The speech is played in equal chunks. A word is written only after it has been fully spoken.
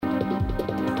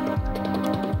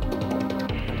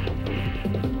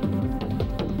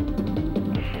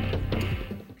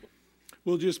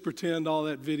We'll just pretend all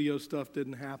that video stuff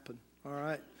didn't happen, all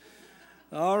right?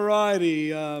 All righty.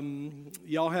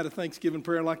 Y'all had a Thanksgiving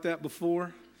prayer like that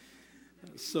before?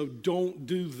 So don't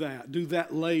do that. Do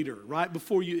that later. Right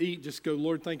before you eat, just go,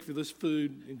 Lord, thank you for this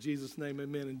food. In Jesus' name,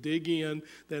 amen. And dig in.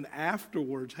 Then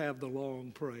afterwards, have the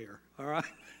long prayer. All right?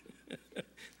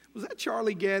 Was that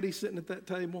Charlie Gaddy sitting at that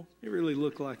table? It really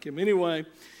looked like him. Anyway,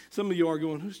 some of you are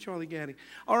going, who's Charlie Gaddy?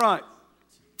 All right.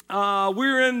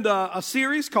 We're in a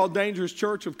series called Dangerous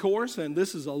Church, of course, and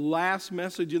this is the last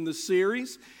message in the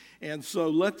series. And so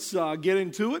let's get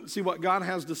into it and see what God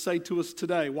has to say to us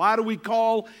today. Why do we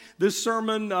call this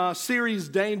sermon series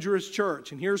Dangerous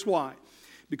Church? And here's why.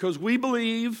 Because we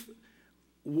believe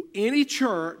any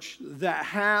church that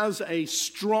has a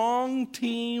strong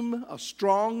team, a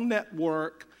strong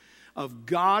network of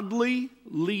godly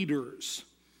leaders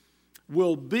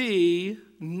will be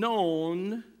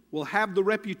known, will have the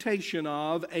reputation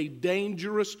of a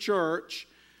dangerous church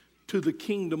to the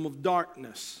kingdom of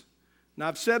darkness. Now,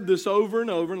 I've said this over and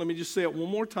over. Let me just say it one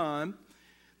more time.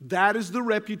 That is the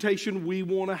reputation we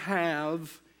want to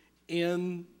have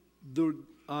in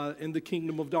the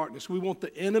kingdom of darkness. We want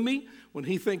the enemy, when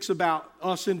he thinks about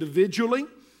us individually,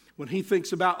 when he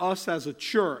thinks about us as a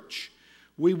church,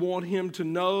 we want him to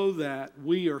know that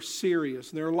we are serious.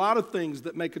 And there are a lot of things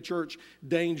that make a church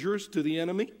dangerous to the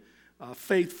enemy.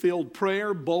 Faith-filled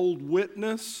prayer, bold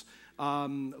witness,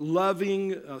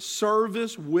 loving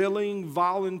service, willing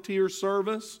volunteer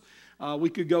service.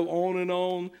 We could go on and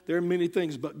on. There are many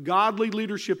things, but godly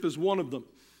leadership is one of them.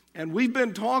 And we've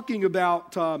been talking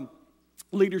about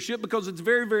leadership because it's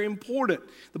very, very important.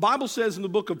 The Bible says in the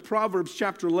book of Proverbs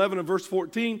chapter 11 and verse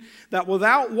 14 that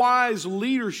without wise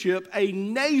leadership, a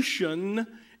nation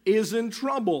is in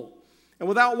trouble. And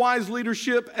without wise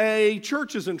leadership, a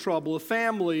church is in trouble, a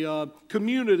family, a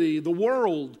community, the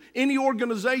world, any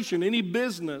organization, any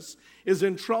business is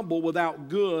in trouble without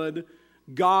good,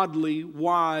 godly,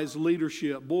 wise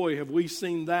leadership. Boy, have we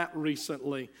seen that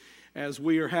recently as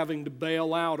we are having to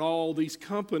bail out all these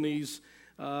companies.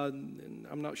 I'm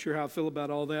not sure how I feel about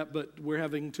all that, but we're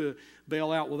having to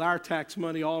bail out with our tax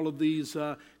money all of these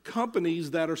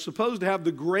companies that are supposed to have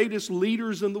the greatest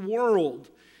leaders in the world.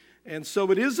 And so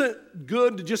it isn't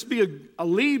good to just be a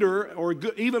leader or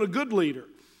even a good leader.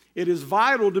 It is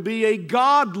vital to be a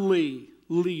godly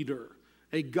leader,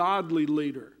 a godly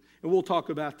leader. And we'll talk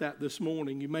about that this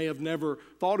morning. You may have never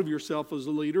thought of yourself as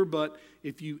a leader, but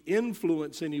if you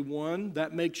influence anyone,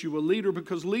 that makes you a leader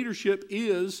because leadership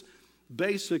is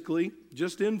basically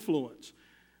just influence.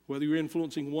 Whether you're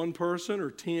influencing one person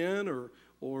or 10 or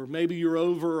maybe you're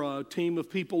over a team of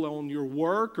people on your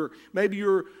work, or maybe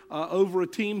you're over a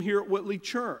team here at Whitley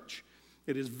Church.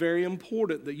 It is very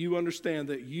important that you understand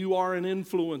that you are an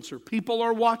influencer. People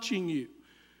are watching you.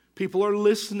 People are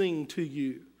listening to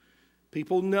you.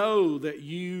 People know that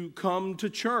you come to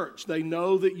church. They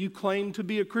know that you claim to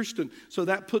be a Christian. So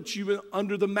that puts you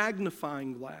under the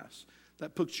magnifying glass.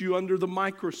 That puts you under the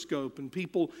microscope, and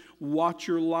people watch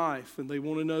your life, and they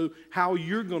want to know how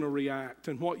you're going to react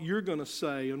and what you're going to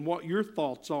say and what your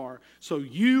thoughts are. So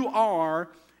you are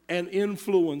an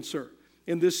influencer.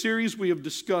 In this series, we have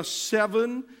discussed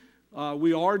seven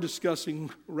leadership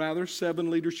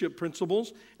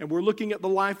principles, and we're looking at the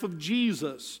life of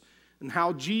Jesus and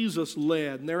how Jesus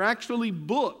led. And there are actually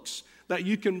books that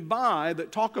you can buy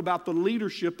that talk about the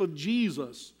leadership of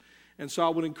Jesus. And so I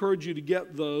would encourage you to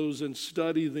get those and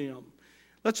study them.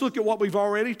 Let's look at what we've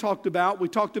already talked about. We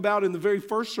talked about in the very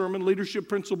first sermon, leadership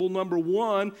principle number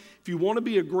 1. If you want to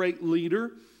be a great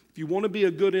leader, if you want to be a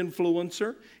good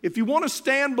influencer, if you want to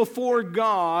stand before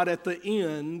God at the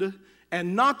end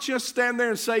and not just stand there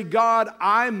and say, God,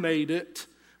 I made it,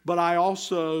 but I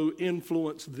also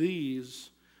influenced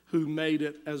these who made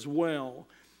it as well.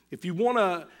 If you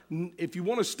want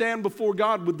to stand before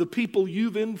God with the people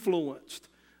you've influenced,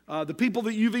 the people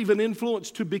that you've even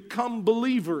influenced to become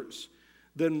believers,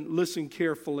 then listen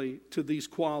carefully to these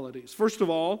qualities. First of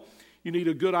all, you need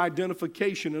a good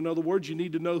identification. In other words, you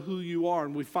need to know who you are.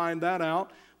 And we find that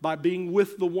out by being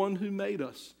with the one who made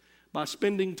us, by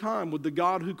spending time with the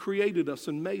God who created us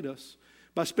and made us,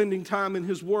 by spending time in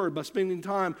His Word, by spending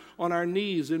time on our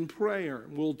knees in prayer.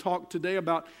 We'll talk today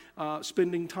about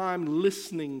spending time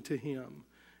listening to Him.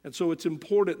 And so it's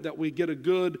important that we get a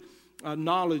good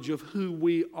knowledge of who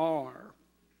we are.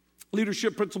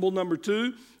 Leadership principle number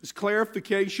 2 is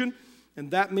clarification,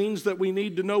 and that means that we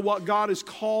need to know what God has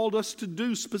called us to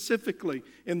do specifically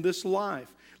in this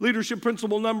life. Leadership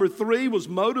principle number 3 was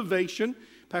motivation.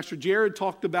 Pastor Jared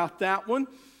talked about that one,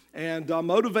 and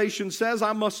motivation says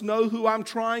I must know who I'm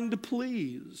trying to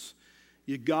please.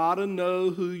 You got to know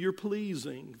who you're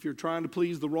pleasing. If you're trying to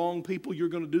please the wrong people, you're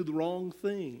going to do the wrong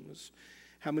things.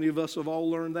 How many of us have all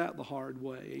learned that the hard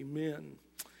way? Amen.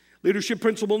 Leadership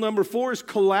principle number 4 is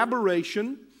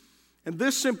collaboration. And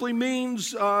this simply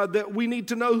means that we need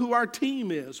to know who our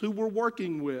team is, who we're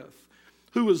working with,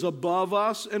 who is above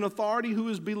us in authority, who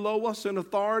is below us in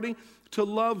authority, to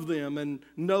love them and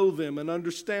know them and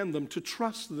understand them, to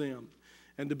trust them,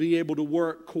 and to be able to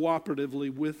work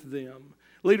cooperatively with them.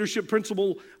 Leadership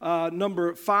principle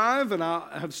number 5, and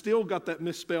I have still got that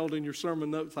misspelled in your sermon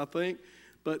notes, I think,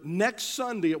 but next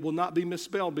Sunday it will not be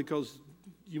misspelled because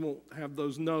you won't have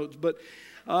those notes. But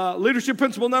leadership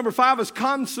principle number 5 is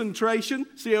concentration,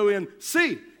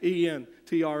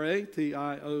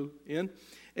 C-O-N-C-E-N-T-R-A-T-I-O-N.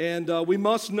 And we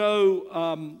must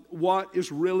know what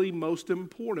is really most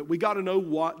important. We got to know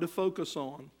what to focus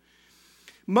on.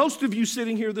 Most of you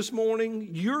sitting here this morning,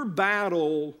 your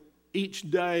battle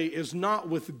each day is not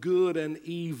with good and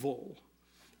evil.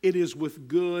 It is with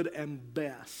good and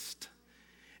best.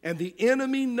 And the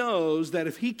enemy knows that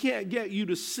if he can't get you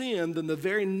to sin, then the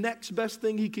very next best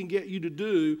thing he can get you to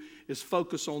do is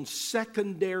focus on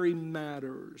secondary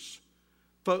matters.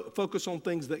 Focus on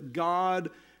things that God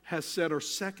has said are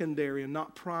secondary and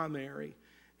not primary.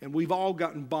 And we've all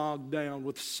gotten bogged down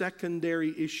with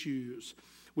secondary issues.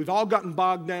 We've all gotten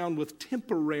bogged down with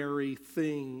temporary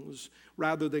things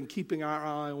rather than keeping our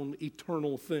eye on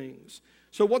eternal things.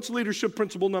 So what's leadership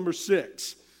principle number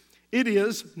 6? It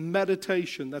is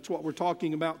meditation. That's what we're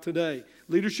talking about today.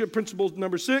 Leadership principle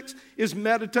number 6 is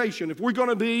meditation. If we're going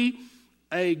to be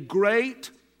a great,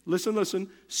 listen,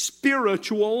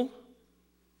 spiritual,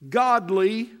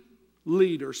 godly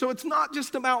leader. So it's not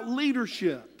just about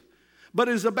leadership, but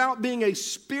it's about being a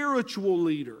spiritual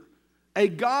leader, a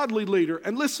godly leader.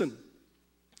 And listen,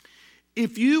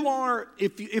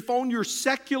 if on your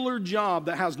secular job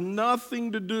that has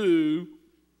nothing to do,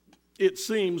 it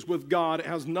seems, with God, it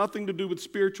has nothing to do with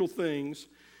spiritual things,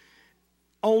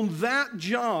 on that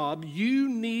job, you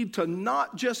need to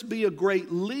not just be a great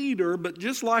leader, but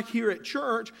just like here at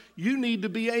church, you need to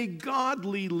be a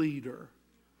godly leader.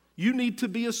 You need to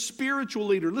be a spiritual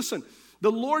leader. Listen,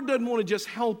 the Lord doesn't want to just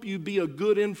help you be a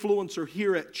good influencer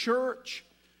here at church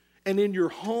and in your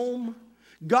home.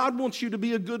 God wants you to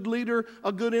be a good leader,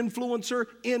 a good influencer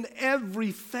in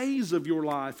every phase of your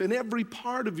life, in every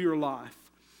part of your life.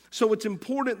 So it's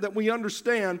important that we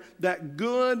understand that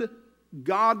good,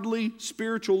 godly,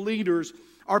 spiritual leaders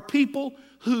are people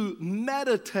who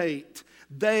meditate.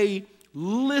 They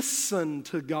listen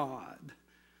to God.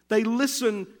 They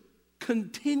listen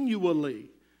continually.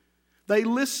 They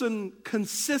listen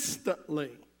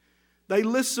consistently. They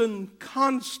listen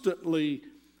constantly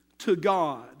to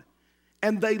God.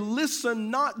 And they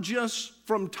listen not just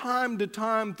from time to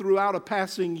time throughout a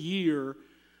passing year,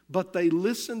 but they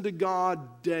listen to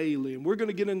God daily. And we're going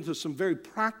to get into some very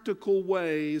practical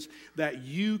ways that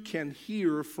you can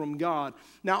hear from God.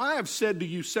 Now, I have said to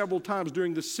you several times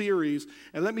during this series,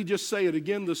 and let me just say it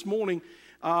again this morning,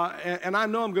 and I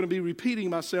know I'm going to be repeating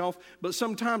myself, but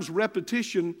sometimes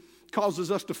repetition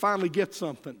causes us to finally get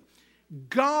something.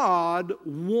 God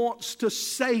wants to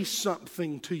say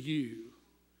something to you.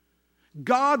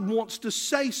 God wants to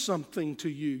say something to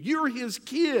you. You're His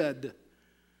kid.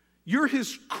 You're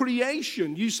His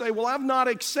creation. You say, well, I've not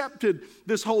accepted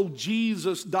this whole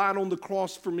Jesus died on the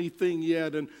cross for me thing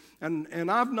yet, and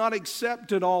I've not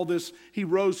accepted all this, He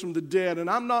rose from the dead, and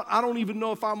I don't even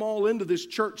know if I'm all into this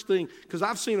church thing, because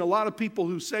I've seen a lot of people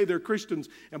who say they're Christians,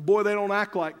 and boy, they don't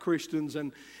act like Christians,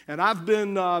 and I've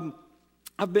been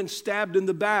stabbed in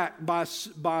the back by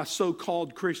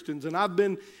so-called Christians, and I've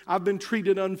been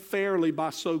treated unfairly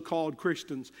by so-called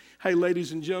Christians. Hey,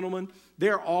 ladies and gentlemen,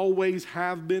 there always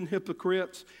have been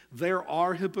hypocrites. There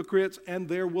are hypocrites, and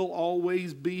there will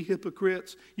always be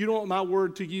hypocrites. You know what my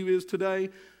word to you is today?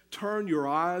 Turn your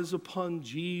eyes upon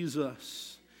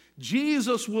Jesus.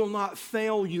 Jesus will not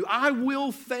fail you. I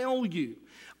will fail you.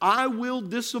 I will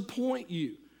disappoint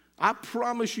you. I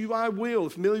promise you I will.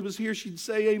 If Millie was here, she'd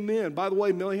say amen. By the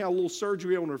way, Millie had a little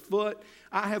surgery on her foot.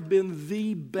 I have been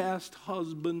the best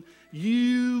husband.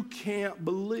 You can't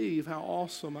believe how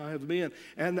awesome I have been.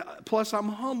 And plus, I'm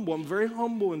humble. I'm a very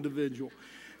humble individual.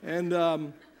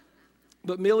 And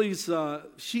but Millie's, I'm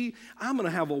going to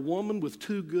have a woman with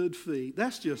 2 good feet.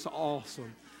 That's just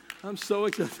awesome. I'm so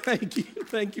excited. Thank you.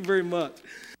 Thank you very much.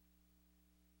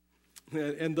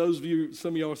 And those of you,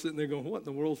 some of y'all are sitting there going, what in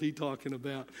the world is he talking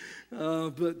about?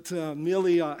 But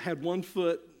Millie had 1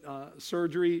 foot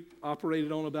surgery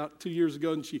operated on about 2 years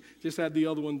ago, and she just had the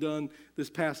other one done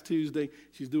this past Tuesday.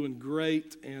 She's doing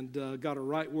great and got her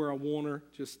right where I want her,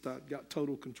 just got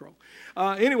total control.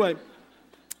 Anyway,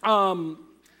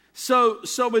 So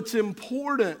it's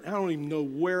important. I don't even know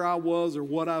where I was or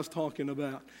what I was talking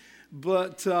about.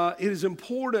 But it is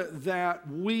important that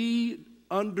we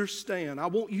understand. I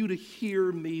want you to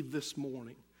hear me this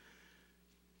morning.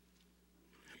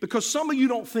 Because some of you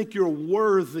don't think you're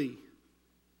worthy.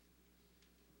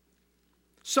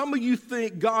 Some of you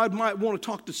think God might want to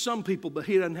talk to some people, but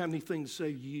He doesn't have anything to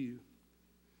say to you.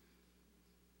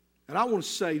 And I want to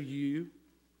say to you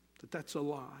that that's a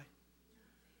lie.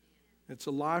 It's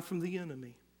a lie from the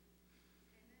enemy.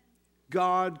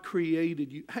 God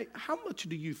created you. Hey, how much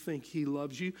do you think He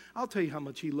loves you? I'll tell you how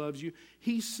much He loves you.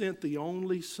 He sent the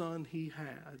only Son He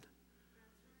had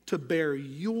to bear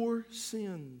your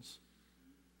sins.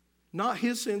 Not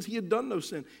His sins. He had done no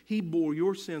sin. He bore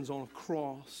your sins on a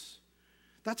cross.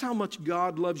 That's how much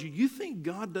God loves you. You think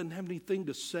God doesn't have anything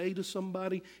to say to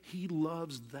somebody? He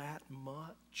loves that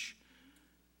much.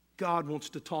 God wants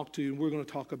to talk to you, and we're going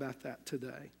to talk about that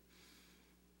today.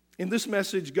 In this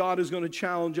message, God is going to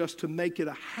challenge us to make it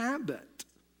a habit,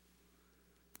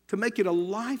 to make it a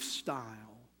lifestyle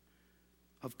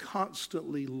of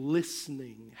constantly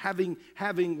listening,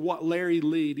 having what Larry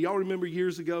Lee, do y'all remember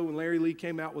years ago when Larry Lee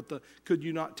came out with the Could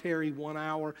You Not Tarry 1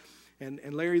 hour? And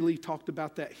Larry Lee talked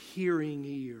about that hearing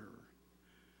ear.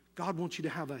 God wants you to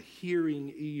have a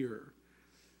hearing ear.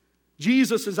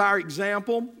 Jesus is our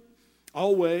example,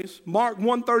 always. Mark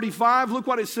 1:35, look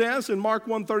what it says in Mark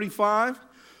 1:35.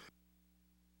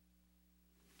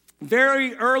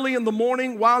 Very early in the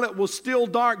morning, while it was still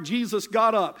dark, Jesus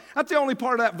got up. That's the only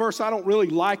part of that verse I don't really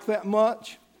like that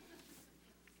much.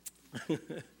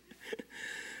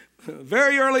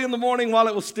 Very early in the morning, while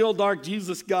it was still dark,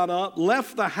 Jesus got up,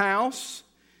 left the house.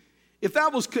 If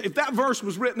that verse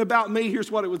was written about me,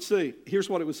 here's what it would say.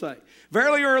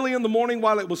 Very early in the morning,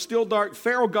 while it was still dark,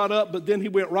 Pharaoh got up, but then he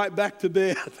went right back to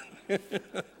bed.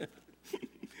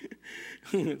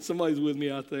 Somebody's with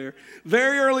me out there.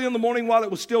 Very early in the morning, while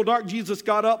it was still dark, Jesus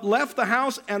got up, left the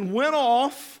house, and went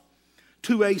off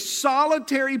to a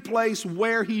solitary place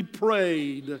where he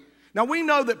prayed. Now, we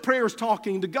know that prayer is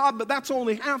talking to God, but that's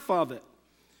only half of it.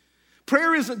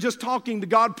 Prayer isn't just talking to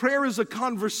God. Prayer is a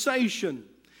conversation.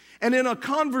 And in a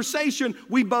conversation,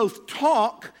 we both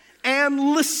talk and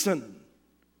listen.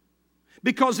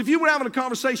 Because if you were having a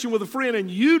conversation with a friend and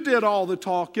you did all the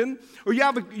talking, or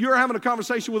you're having a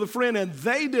conversation with a friend and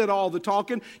they did all the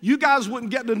talking, you guys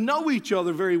wouldn't get to know each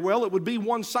other very well. It would be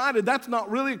one-sided. That's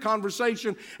not really a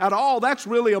conversation at all. That's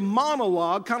really a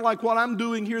monologue, kind of like what I'm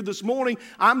doing here this morning.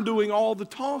 I'm doing all the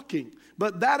talking.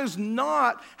 But that is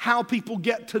not how people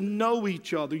get to know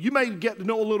each other. You may get to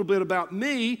know a little bit about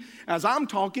me as I'm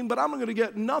talking, but I'm going to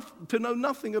get to know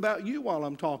nothing about you while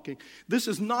I'm talking. This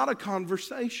is not a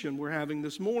conversation we're having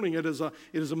this morning. It is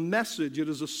a message. It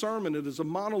is a sermon. It is a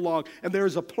monologue. And there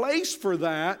is a place for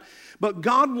that. But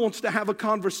God wants to have a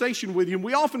conversation with you. And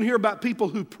we often hear about people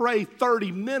who pray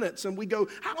 30 minutes. And we go,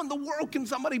 how in the world can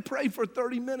somebody pray for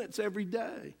 30 minutes every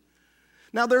day?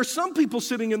 Now, there are some people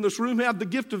sitting in this room who have the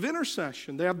gift of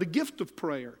intercession. They have the gift of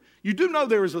prayer. You do know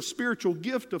there is a spiritual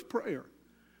gift of prayer.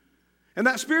 And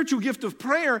that spiritual gift of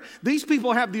prayer, these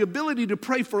people have the ability to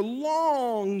pray for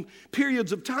long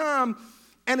periods of time,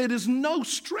 and it is no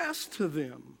stress to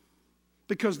them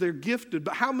because they're gifted.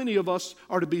 But how many of us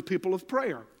are to be people of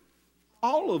prayer?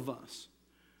 All of us.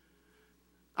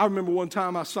 I remember one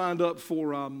time I signed up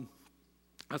for a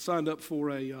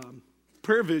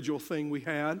prayer vigil thing we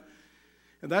had.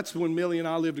 And that's when Millie and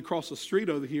I lived across the street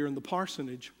over here in the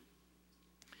parsonage.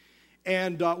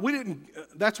 And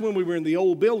that's when we were in the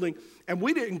old building. And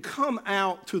we didn't come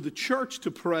out to the church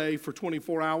to pray for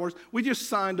 24 hours. We just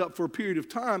signed up for a period of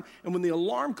time. And when the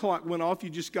alarm clock went off, you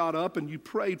just got up and you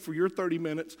prayed for your 30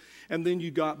 minutes. And then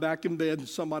you got back in bed and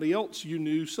somebody else you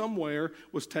knew somewhere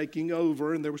was taking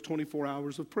over. And there was 24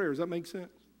 hours of prayer. Does that make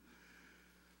sense?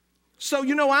 So,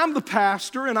 I'm the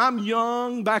pastor, and I'm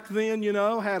young back then,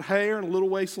 had hair and a little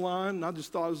waistline, and I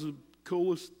just thought it was the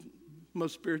coolest,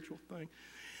 most spiritual thing.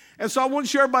 And so I wanted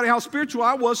to show everybody how spiritual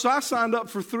I was, so I signed up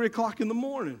for 3 o'clock in the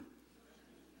morning.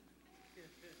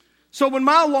 So when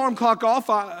my alarm clock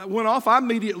went off, I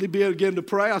immediately began to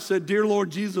pray. I said, Dear Lord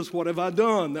Jesus, what have I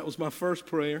done? That was my first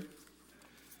prayer.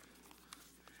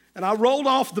 And I rolled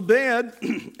off the bed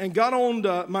and got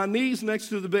on my knees next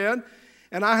to the bed.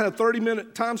 And I had a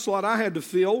 30-minute time slot I had to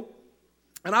fill.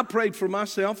 And I prayed for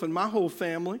myself and my whole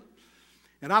family.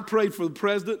 And I prayed for the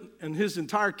president and his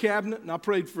entire cabinet. And I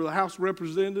prayed for the House of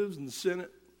Representatives and the Senate.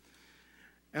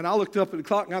 And I looked up at the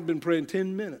clock and I've been praying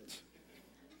 10 minutes.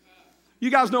 You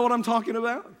guys know what I'm talking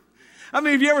about? I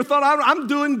mean, have you ever thought, I'm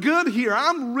doing good here.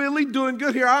 I'm really doing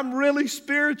good here. I'm really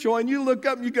spiritual. And you look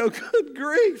up and you go, good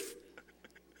grief.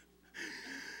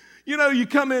 You know, you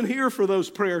come in here for those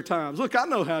prayer times. Look, I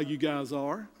know how you guys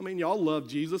are. I mean, y'all love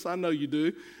Jesus. I know you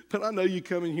do. But I know you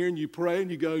come in here and you pray and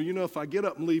you go, you know, if I get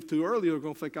up and leave too early, they're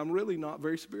going to think I'm really not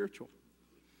very spiritual.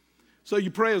 So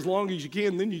you pray as long as you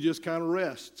can, then you just kind of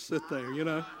rest, sit there, you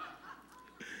know.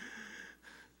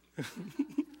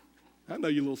 I know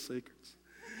your little secrets.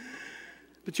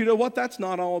 But you know what? That's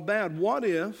not all bad. What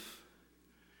if,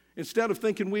 instead of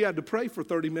thinking we had to pray for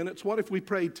 30 minutes, what if we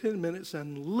prayed 10 minutes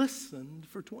and listened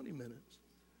for 20 minutes?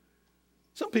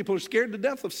 Some people are scared to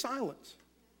death of silence.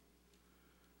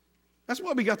 That's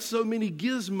why we got so many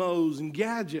gizmos and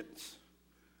gadgets.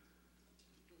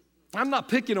 I'm not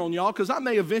picking on y'all because I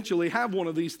may eventually have one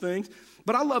of these things,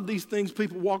 but I love these things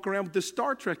people walk around with this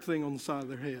Star Trek thing on the side of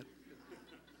their head.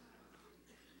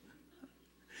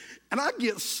 And I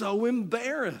get so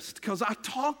embarrassed because I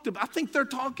think they're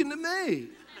talking to me.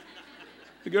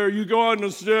 They go, are you going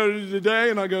to study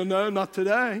today? And I go, no, not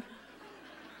today.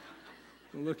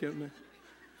 They look at me.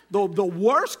 The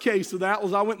worst case of that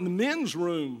was I went in the men's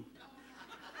room.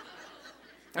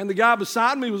 And the guy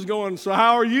beside me was going, so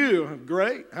how are you?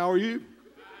 Great, how are you?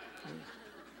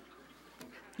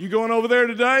 You going over there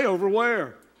today? Over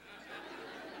where?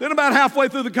 Then about halfway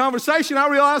through the conversation, I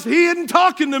realized he isn't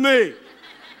talking to me.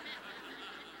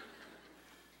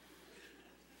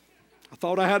 I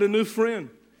thought I had a new friend.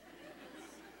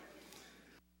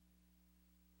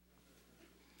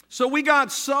 So we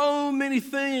got so many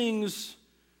things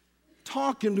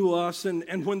talking to us,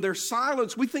 and when there's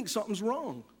silence, we think something's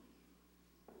wrong.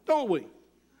 Don't we?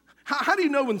 How do you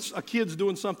know when a kid's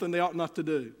doing something they ought not to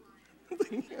do?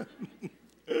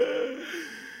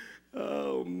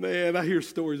 Oh, man, I hear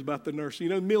stories about the nursery.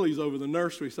 You know, Millie's over the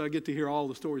nursery, so I get to hear all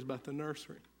the stories about the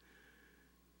nursery.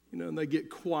 You know, and they get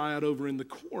quiet over in the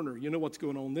corner. You know what's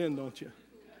going on then, don't you?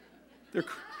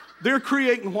 They're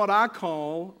creating what I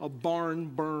call a barn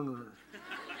burner.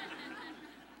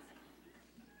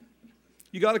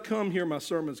 You got to come hear my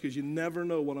sermons because you never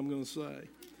know what I'm going to say.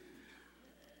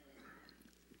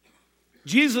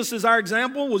 Jesus is our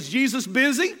example. Was Jesus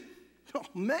busy? Oh,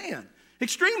 man,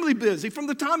 extremely busy. From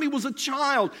the time he was a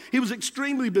child, he was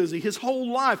extremely busy, his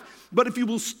whole life. But if you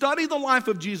will study the life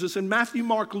of Jesus in Matthew,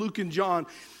 Mark, Luke, and John,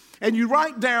 and you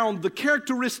write down the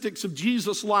characteristics of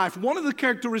Jesus' life, one of the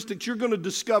characteristics you're going to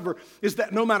discover is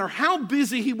that no matter how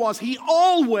busy he was, he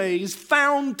always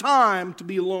found time to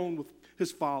be alone with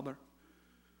his Father.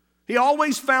 He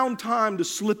always found time to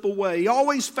slip away. He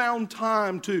always found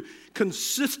time to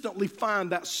consistently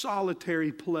find that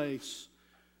solitary place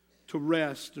to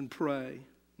rest and pray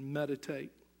and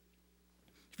meditate.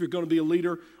 If you're going to be a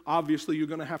leader, obviously you're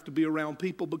going to have to be around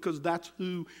people because that's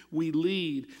who we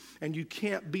lead. And you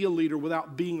can't be a leader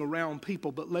without being around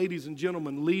people. But ladies and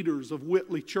gentlemen, leaders of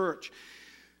Whitley Church,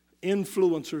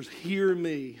 influencers, hear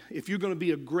me. If you're going to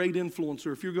be a great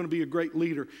influencer, if you're going to be a great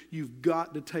leader, you've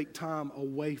got to take time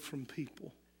away from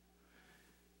people.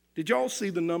 Did y'all see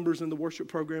the numbers in the worship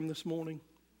program this morning?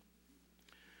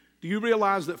 Do you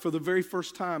realize that for the very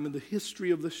first time in the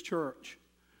history of this church,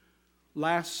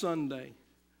 last Sunday,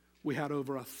 we had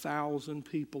over 1,000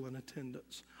 people in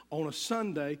attendance on a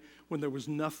Sunday when there was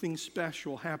nothing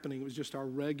special happening. It was just our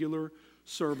regular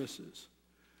services.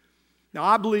 Now,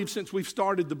 I believe since we've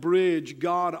started the bridge,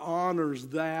 God honors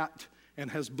that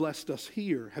and has blessed us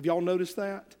here. Have y'all noticed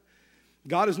that?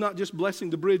 God is not just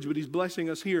blessing the bridge, but he's blessing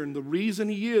us here. And the reason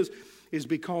he is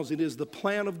because it is the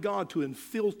plan of God to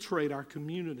infiltrate our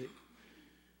community.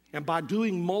 And by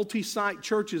doing multi-site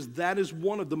churches, that is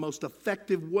one of the most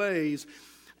effective ways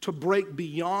to break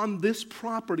beyond this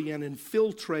property and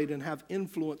infiltrate and have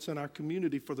influence in our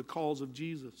community for the cause of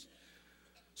Jesus.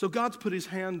 So God's put his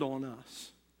hand on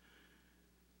us.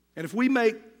 And if we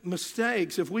make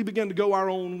mistakes, if we begin to go our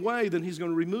own way, then he's going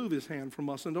to remove his hand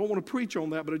from us. And I don't want to preach on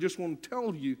that, but I just want to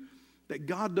tell you that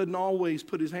God doesn't always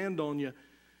put his hand on you.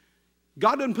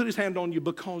 God doesn't put his hand on you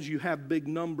because you have big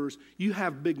numbers. You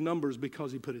have big numbers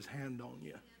because he put his hand on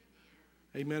you.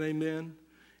 Amen, amen.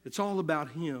 It's all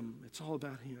about him. It's all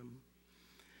about him.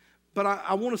 But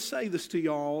I want to say this to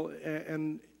y'all,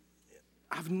 and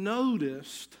I've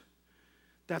noticed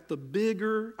that the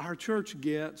bigger our church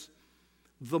gets,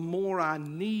 the more I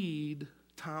need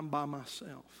time by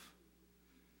myself.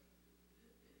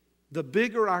 The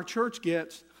bigger our church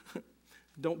gets,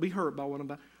 don't be hurt by what I'm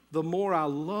about, the more I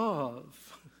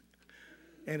love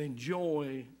and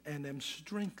enjoy and am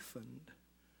strengthened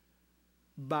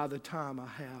by the time I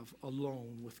have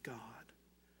alone with God.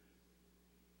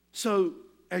 So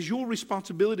as your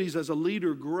responsibilities as a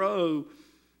leader grow,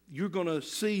 you're going to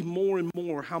see more and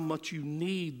more how much you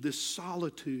need this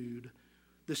solitude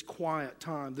this quiet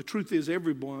time. The truth is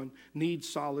everyone needs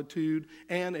solitude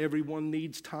and everyone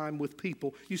needs time with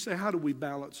people. You say, how do we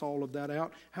balance all of that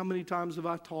out? How many times have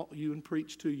I taught you and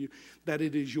preached to you that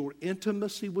it is your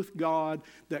intimacy with God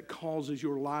that causes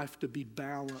your life to be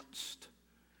balanced?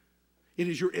 It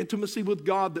is your intimacy with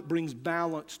God that brings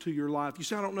balance to your life. You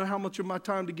say, I don't know how much of my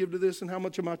time to give to this and how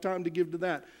much of my time to give to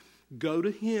that. Go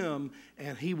to Him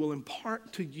and He will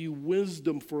impart to you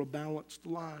wisdom for a balanced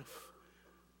life.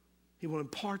 He will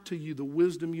impart to you the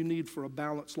wisdom you need for a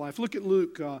balanced life. Look at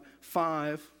Luke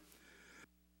 5,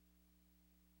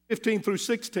 15 through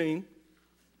 16.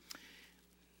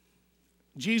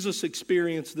 Jesus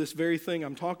experienced this very thing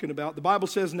I'm talking about. The Bible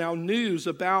says, now news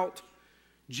about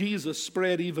Jesus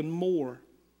spread even more,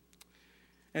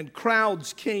 and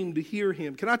crowds came to hear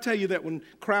Him. Can I tell you that when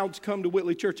crowds come to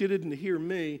Whitley Church, it isn't to hear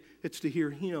me, it's to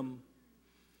hear Him.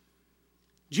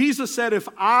 Jesus said, if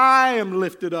I am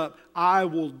lifted up, I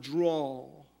will draw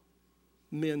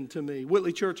men to me.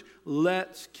 Whitley Church,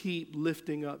 let's keep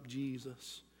lifting up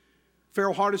Jesus.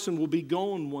 Farrell Hardison will be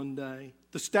gone one day.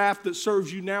 The staff that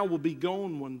serves you now will be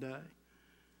gone one day.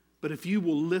 But if you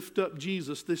will lift up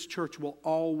Jesus, this church will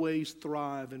always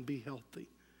thrive and be healthy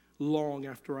long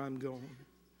after I'm gone.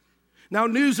 Now,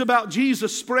 news about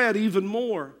Jesus spread even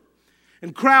more,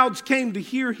 and crowds came to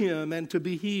hear Him and to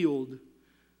be healed.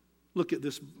 Look at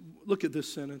this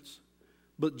sentence.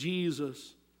 But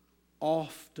Jesus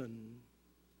often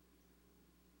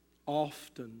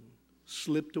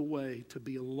slipped away to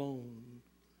be alone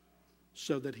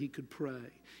so that He could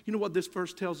pray. You know what this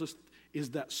verse tells us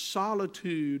is that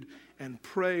solitude and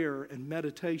prayer and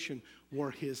meditation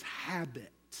were His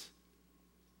habit.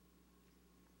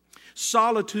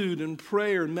 Solitude and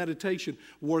prayer and meditation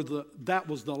that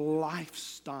was the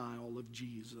lifestyle of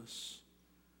Jesus.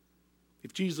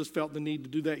 If Jesus felt the need to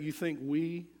do that, you think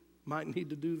we might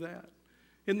need to do that?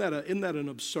 Isn't that an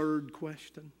absurd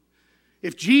question?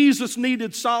 If Jesus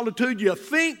needed solitude, you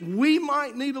think we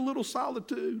might need a little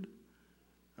solitude?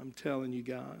 I'm telling you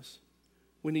guys,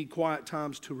 we need quiet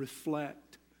times to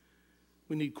reflect.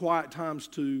 We need quiet times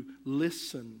to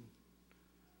listen.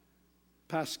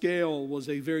 Pascal was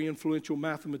a very influential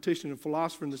mathematician and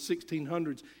philosopher in the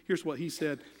 1600s. Here's what he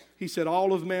said. He said,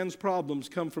 all of man's problems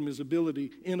come from his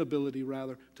inability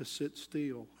to sit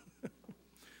still.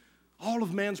 All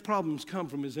of man's problems come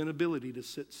from his inability to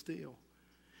sit still.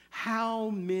 How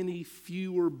many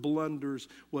fewer blunders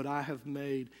would I have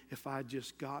made if I'd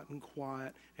just gotten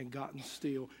quiet and gotten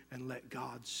still and let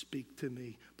God speak to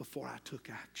me before I took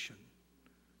action?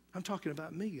 I'm talking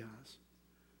about me, guys.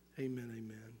 Amen,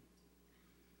 amen.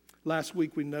 Last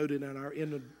week we noted in our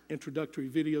introductory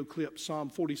video clip,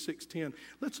 Psalm 46:10.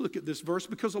 Let's look at this verse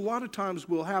because a lot of times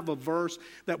we'll have a verse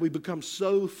that we become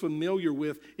so familiar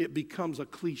with, it becomes a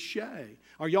cliche.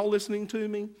 Are y'all listening to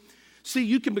me? See,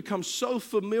 you can become so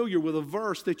familiar with a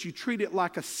verse that you treat it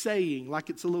like a saying,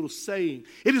 like it's a little saying.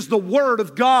 It is the Word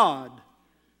of God.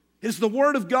 It is the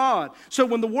Word of God. So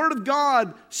when the Word of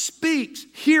God speaks,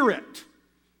 hear it.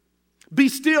 Be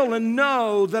still and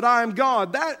know that I am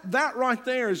God. That right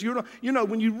there is,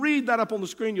 when you read that up on the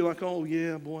screen, you're like, oh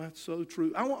yeah, boy, that's so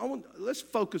true. Let's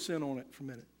focus in on it for a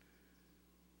minute.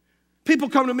 People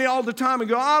come to me all the time and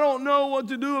go, I don't know what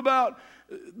to do about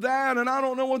that, and I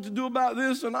don't know what to do about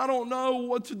this, and I don't know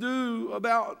what to do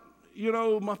about,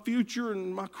 my future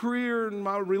and my career and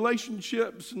my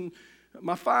relationships and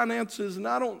my finances, and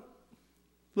I don't.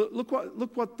 Look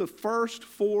what the first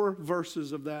 4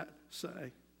 verses of that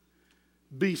say.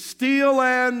 Be still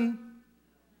and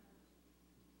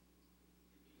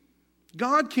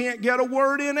God can't get a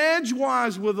word in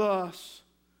edgewise with us.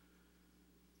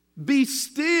 Be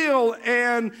still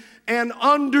and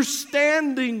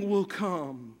understanding will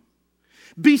come.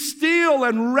 Be still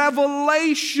and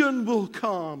revelation will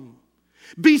come.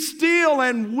 Be still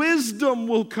and wisdom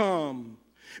will come.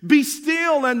 Be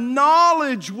still and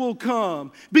knowledge will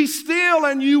come. Be still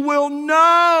and you will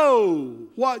know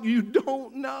what you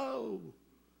don't know.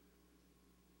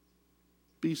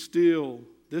 Be still,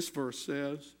 this verse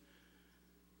says,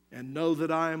 and know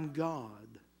that I am God.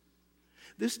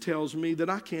 This tells me that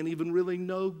I can't even really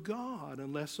know God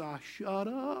unless I shut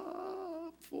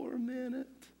up for a minute.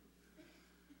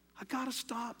 I got to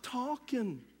stop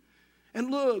talking.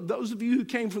 And look, those of you who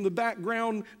came from the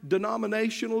background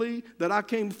denominationally that I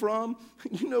came from,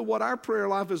 you know what our prayer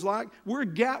life is like. We're a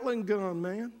Gatling gun,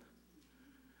 man.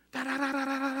 Da, da, da, da,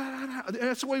 da, da, da.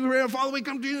 That's the way we pray. Father, we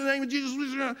come to you in the name of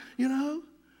Jesus.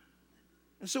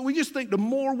 And so we just think the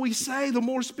more we say, the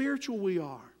more spiritual we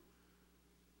are.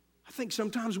 I think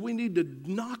sometimes we need to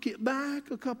knock it back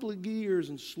a couple of gears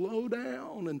and slow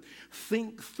down and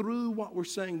think through what we're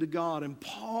saying to God and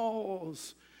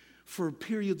pause for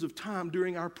periods of time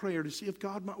during our prayer to see if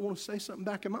God might want to say something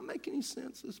back. Am I making any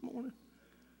sense this morning?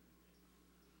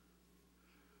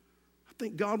 I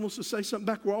think God wants to say something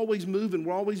back. We're always moving.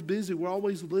 We're always busy. We're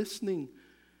always listening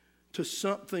to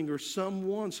something or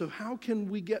someone. So how can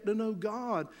we get to know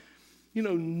God? You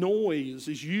know, noise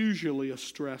is usually a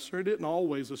stressor. It isn't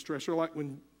always a stressor. Like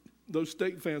when those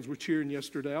State fans were cheering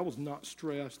yesterday, I was not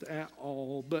stressed at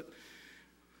all. But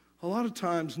a lot of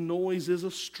times noise is a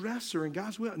stressor. And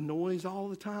guys, we have noise all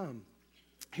the time.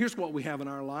 Here's what we have in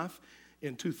our life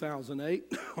in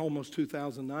 2008, almost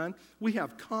 2009. We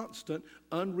have constant,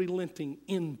 unrelenting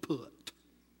input.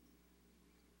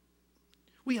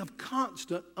 We have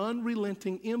constant,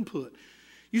 unrelenting input.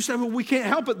 You say, well, we can't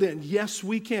help it then. Yes,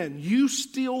 we can. You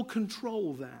still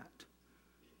control that.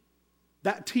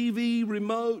 That TV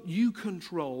remote, you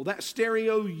control. That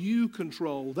stereo, you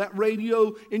control. That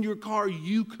radio in your car,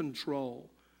 you control.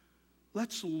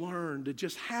 Let's learn to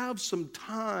just have some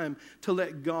time to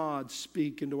let God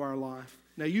speak into our life.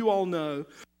 Now, you all know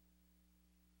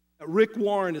Rick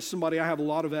Warren is somebody I have a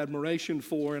lot of admiration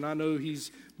for, and I know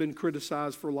he's been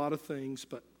criticized for a lot of things,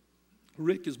 but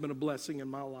Rick has been a blessing in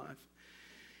my life.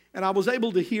 And I was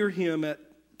able to hear him at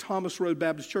Thomas Road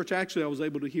Baptist Church. Actually, I was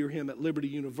able to hear him at Liberty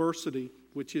University,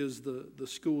 which is the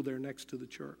school there next to the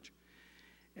church.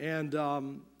 And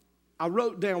I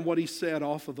wrote down what he said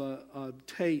off of a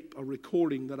tape, a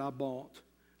recording that I bought.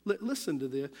 Listen to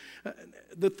this.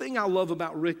 The thing I love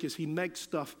about Rick is he makes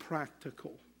stuff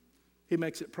practical. He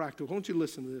makes it practical. I want you to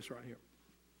listen to this right here.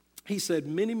 He said,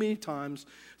 many, many times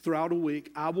throughout a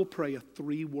week, I will pray a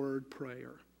 3-word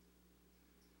prayer.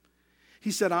 He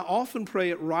said, I often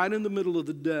pray it right in the middle of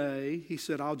the day. He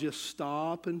said, I'll just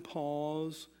stop and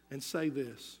pause and say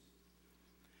this.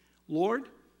 Lord,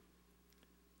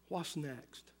 what's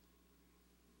next?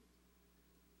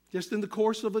 Just in the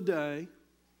course of a day.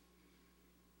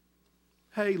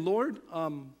 Hey, Lord,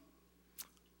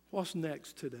 what's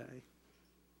next today?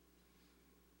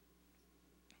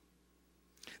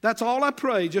 That's all I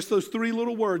pray, just those 3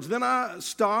 little words. Then I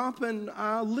stop and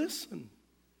I listen.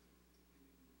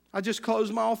 I just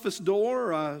close my office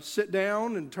door, I sit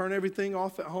down and turn everything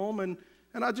off at home, and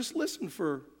I just listen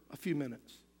for a few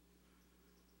minutes.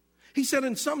 He said,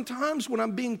 and sometimes when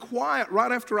I'm being quiet,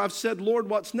 right after I've said, Lord,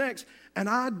 what's next, an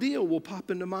idea will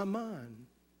pop into my mind,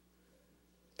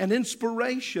 an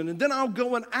inspiration, and then I'll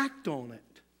go and act on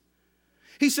it.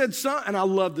 He said, and I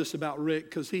love this about Rick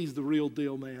because he's the real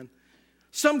deal, man.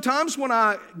 Sometimes when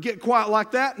I get quiet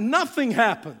like that, nothing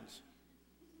happens.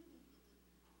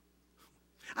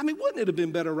 I mean, wouldn't it have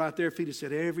been better right there if he'd have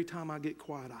said, every time I get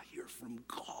quiet, I hear from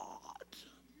God?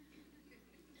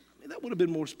 I mean, that would have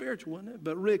been more spiritual, wouldn't it?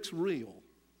 But Rick's real.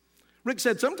 Rick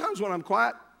said, sometimes when I'm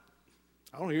quiet,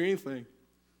 I don't hear anything.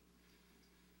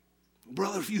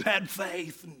 Brother, if you had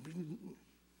faith.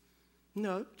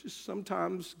 No, just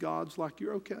sometimes God's like,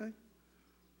 you're okay.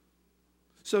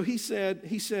 So he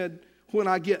said, when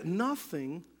I get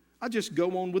nothing, I just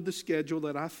go on with the schedule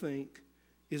that I think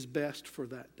is best for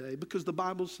that day. Because the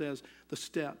Bible says the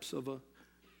steps of a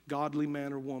godly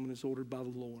man or woman is ordered by the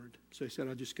Lord. So he said,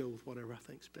 I just go with whatever I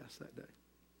think is best that day.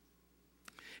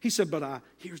 He said, but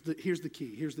here's the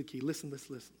key. Listen.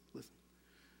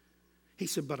 He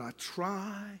said, but I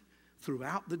try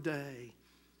throughout the day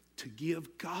to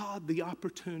give God the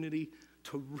opportunity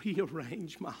to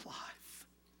rearrange my life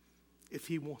if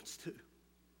he wants to.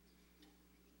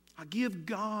 I give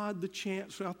God the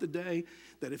chance throughout the day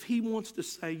that if he wants to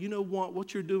say, you know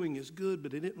what you're doing is good,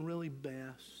 but it isn't really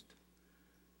best.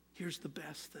 Here's the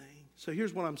best thing. So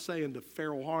here's what I'm saying to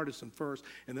Farrell Hardison first,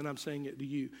 and then I'm saying it to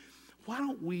you. Why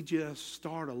don't we just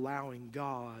start allowing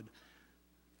God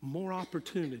more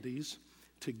opportunities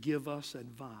to give us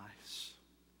advice?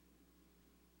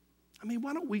 I mean,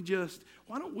 why don't we just,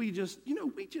 we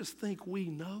just think we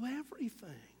know everything.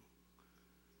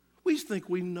 We just think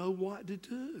we know what to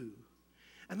do.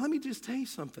 And let me just tell you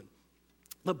something.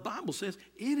 The Bible says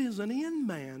it isn't in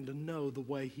man to know the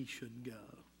way he should go.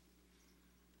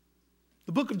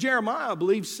 The book of Jeremiah, I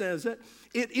believe, says that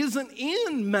it isn't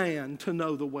in man to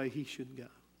know the way he should go.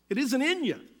 It isn't in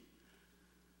you.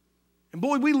 And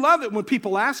boy, we love it when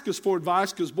people ask us for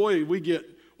advice because, boy, we get,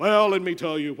 well, let me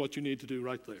tell you what you need to do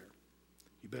right there.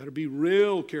 You better be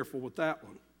real careful with that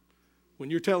one.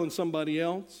 When you're telling somebody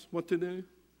else what to do,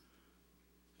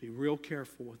 be real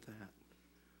careful with that.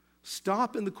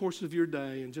 Stop in the course of your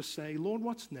day and just say, Lord,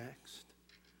 what's next?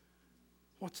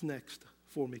 What's next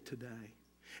for me today?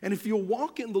 And if you'll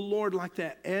walk in the Lord like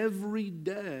that every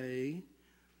day,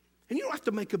 And you don't have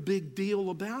to make a big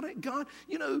deal about it. God,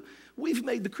 we've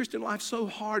made the Christian life so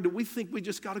hard that we think we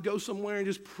just got to go somewhere and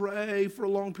just pray for a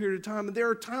long period of time. And there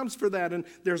are times for that, and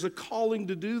there's a calling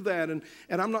to do that. And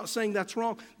I'm not saying that's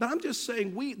wrong, but I'm just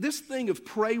saying this thing of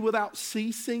pray without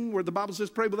ceasing, where the Bible says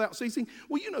pray without ceasing,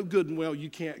 well, you know good and well you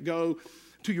can't go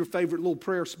to your favorite little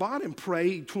prayer spot and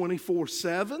pray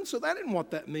 24/7. So that isn't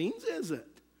what that means, is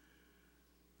it?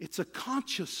 It's a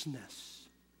consciousness.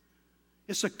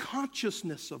 It's a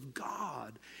consciousness of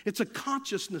God. It's a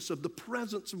consciousness of the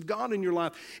presence of God in your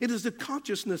life. It is a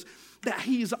consciousness that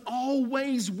He is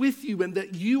always with you and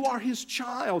that you are His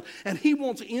child and He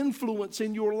wants influence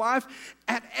in your life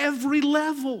at every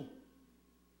level.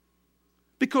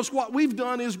 Because what we've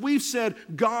done is we've said,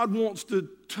 God wants to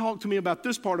talk to me about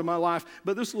this part of my life,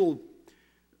 but this little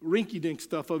rinky-dink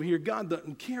stuff over here, God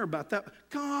doesn't care about that.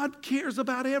 God cares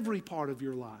about every part of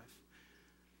your life.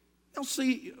 Now,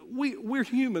 see, we're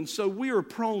human, so we are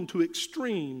prone to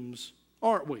extremes,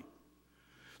 aren't we?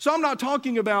 So I'm not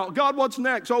talking about, God, what's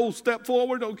next? Oh, step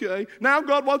forward, okay. Now,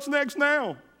 God, what's next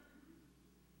now?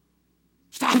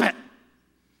 Stop it.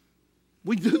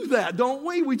 We do that, don't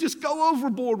we? We just go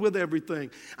overboard with everything.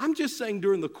 I'm just saying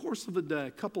during the course of the day,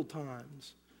 a couple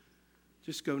times,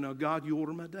 just go, now, God, you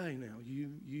order my day now.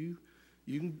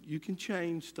 You can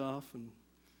change stuff, and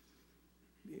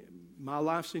my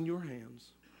life's in your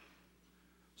hands.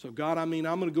 So, God, I'm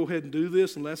going to go ahead and do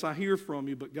this unless I hear from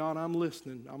you. But, God, I'm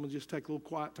listening. I'm going to just take a little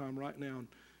quiet time right now and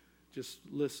just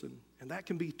listen. And that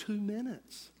can be 2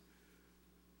 minutes.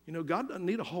 God doesn't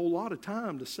need a whole lot of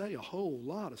time to say a whole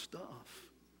lot of stuff.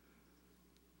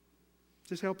 Is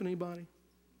this helping anybody?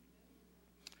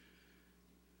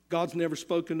 God's never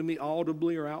spoken to me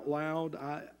audibly or out loud.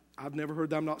 I've never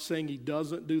heard that. I'm not saying He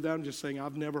doesn't do that. I'm just saying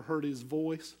I've never heard His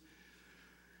voice.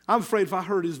 I'm afraid if I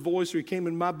heard His voice or He came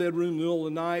in my bedroom in the middle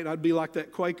of the night, I'd be like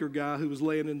that Quaker guy who was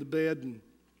laying in the bed, and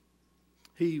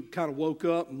he kind of woke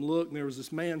up and looked, and there was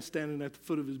this man standing at the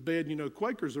foot of his bed.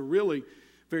 Quakers are really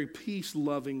very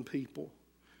peace-loving people.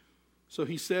 So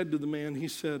he said to the man, he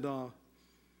said,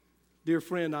 dear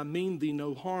friend, I mean thee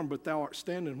no harm, but thou art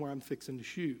standing where I'm fixing to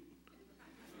shoot.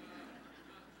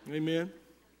 Amen.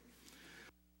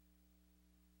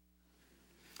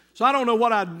 So I don't know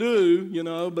what I'd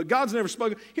do, but God's never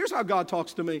spoken. Here's how God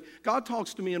talks to me. God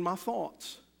talks to me in my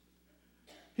thoughts.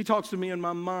 He talks to me in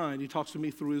my mind. He talks to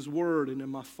me through His Word and in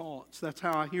my thoughts. That's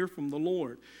how I hear from the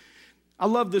Lord. I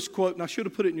love this quote, and I should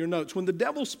have put it in your notes. When the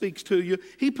devil speaks to you,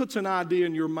 he puts an idea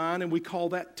in your mind, and we call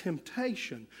that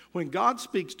temptation. When God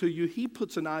speaks to you, He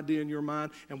puts an idea in your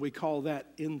mind, and we call that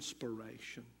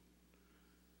inspiration.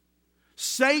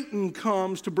 Satan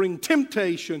comes to bring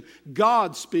temptation.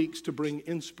 God speaks to bring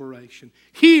inspiration.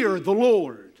 Hear the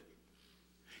Lord.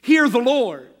 Hear the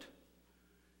Lord.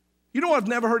 You know what I've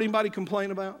never heard anybody complain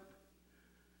about?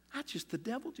 The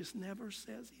devil just never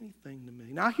says anything to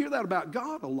me. Now, I hear that about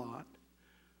God a lot.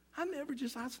 I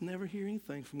just never hear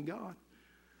anything from God.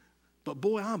 But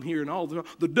boy, I'm hearing all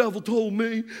the devil told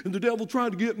me, and the devil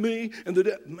tried to get me, and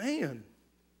man,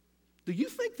 do you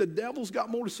think the devil's got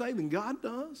more to say than God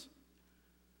does?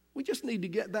 We just need to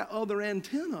get that other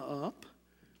antenna up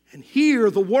and hear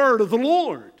the word of the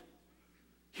Lord.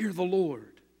 Hear the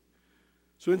Lord.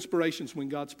 So inspiration's when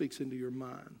God speaks into your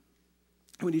mind.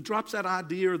 When He drops that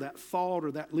idea or that thought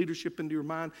or that leadership into your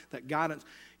mind, that guidance,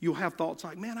 you'll have thoughts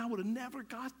like, man, I would have never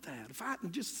got that. If I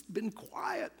hadn't just been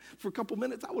quiet for a couple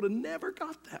minutes, I would have never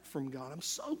got that from God. I'm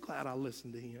so glad I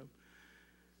listened to Him.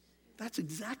 That's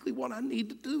exactly what I need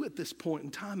to do at this point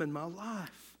in time in my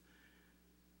life.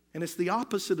 And it's the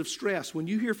opposite of stress. When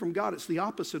you hear from God, it's the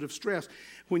opposite of stress.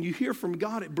 When you hear from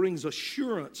God, it brings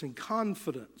assurance and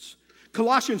confidence.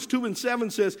 Colossians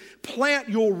 2:7 says, plant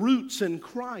your roots in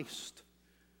Christ.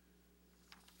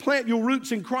 Plant your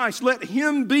roots in Christ. Let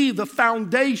Him be the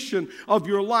foundation of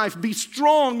your life. Be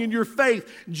strong in your faith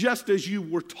just as you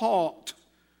were taught.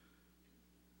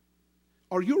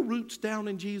 Are your roots down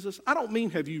in Jesus? I don't mean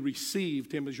have you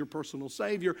received Him as your personal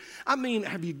Savior. I mean,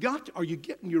 are you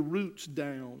getting your roots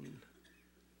down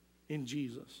in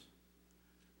Jesus?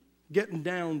 Getting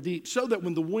down deep so that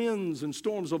when the winds and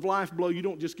storms of life blow, you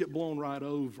don't just get blown right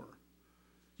over.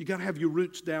 You got to have your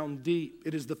roots down deep.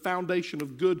 It is the foundation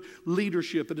of good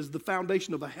leadership. It is the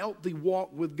foundation of a healthy walk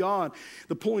with God.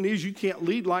 The point is you can't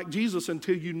lead like Jesus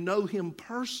until you know Him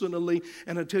personally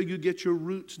and until you get your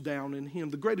roots down in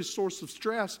Him. The greatest source of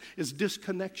stress is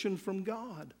disconnection from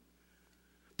God.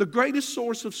 The greatest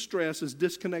source of stress is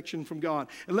disconnection from God.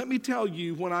 And let me tell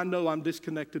you when I know I'm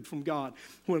disconnected from God.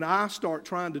 When I start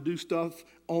trying to do stuff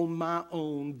on my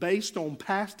own based on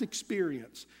past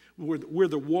experience. We're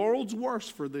the world's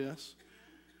worst for this.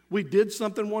 We did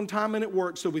something one time and it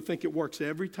worked, so we think it works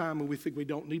every time and we think we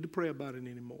don't need to pray about it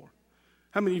anymore.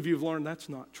 How many of you have learned that's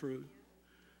not true?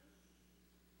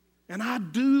 And I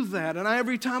do that, and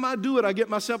every time I do it, I get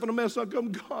myself in a mess. I go,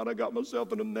 God, I got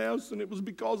myself in a mess, and it was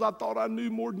because I thought I knew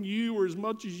more than you or as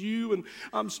much as you, and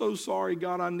I'm so sorry,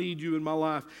 God, I need you in my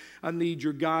life. I need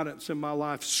your guidance in my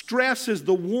life. Stress is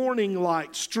the warning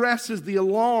light. Stress is the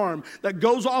alarm that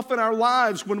goes off in our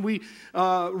lives when we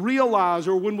realize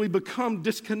or when we become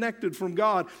disconnected from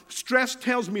God. Stress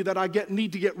tells me that I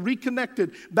need to get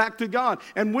reconnected back to God.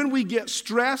 And when we get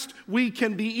stressed, we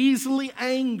can be easily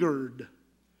angered.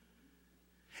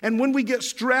 And when we get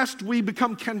stressed, we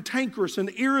become cantankerous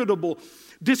and irritable.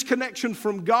 Disconnection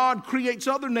from God creates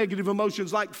other negative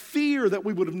emotions like fear that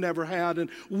we would have never had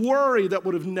and worry that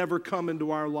would have never come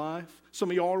into our life. Some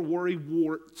of y'all are worry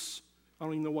warts. I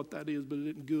don't even know what that is, but it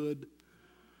isn't good.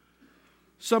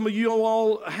 Some of you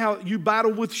all, you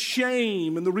battle with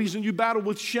shame, and the reason you battle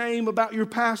with shame about your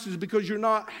past is because you're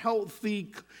not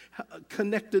healthy,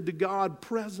 connected to God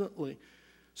presently.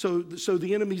 So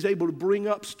the enemy's able to bring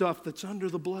up stuff that's under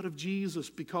the blood of Jesus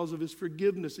because of his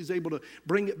forgiveness. He's able to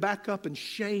bring it back up and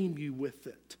shame you with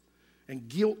it and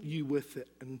guilt you with it.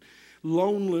 And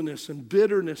loneliness and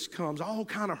bitterness comes. All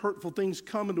kind of hurtful things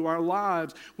come into our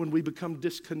lives when we become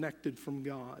disconnected from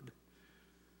God.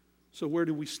 So where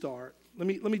do we start? Let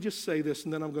me just say this,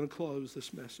 and then I'm going to close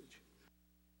this message.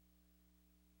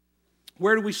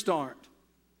 Where do we start?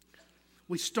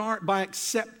 We start by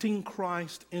accepting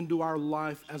Christ into our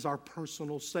life as our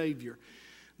personal Savior.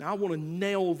 Now, I want to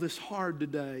nail this hard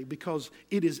today because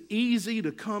it is easy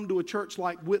to come to a church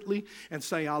like Whitley and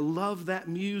say, I love that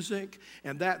music,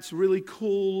 and that's really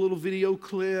cool little video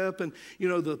clip, and, you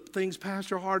know, the things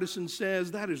Pastor Hardison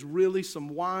says, that is really some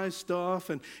wise stuff,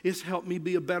 and it's helped me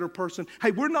be a better person.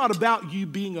 Hey, we're not about you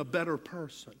being a better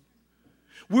person.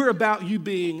 We're about you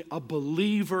being a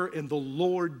believer in the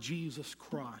Lord Jesus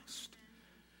Christ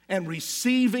and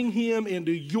receiving him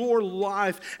into your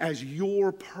life as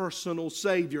your personal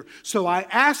Savior. So I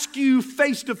ask you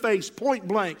face to face, point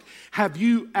blank, have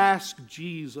you asked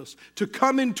Jesus to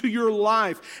come into your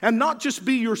life and not just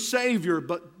be your Savior,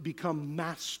 but become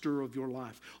master of your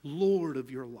life, Lord of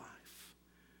your life?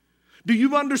 Do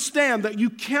you understand that you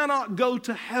cannot go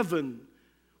to heaven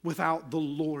without the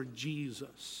Lord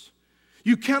Jesus?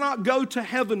 You cannot go to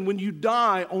heaven when you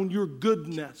die on your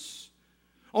goodness,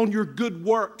 on your good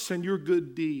works and your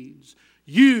good deeds.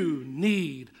 You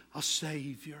need a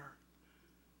Savior,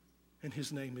 and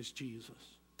his name is Jesus.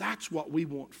 That's what we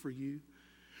want for you.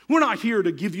 We're not here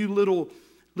to give you little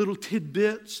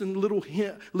tidbits and little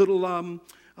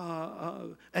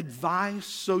advice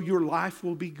so your life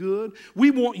will be good.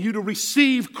 We want you to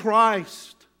receive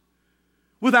Christ.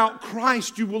 Without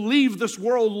Christ, you will leave this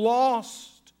world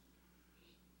lost.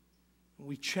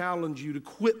 We challenge you to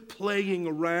quit playing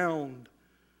around.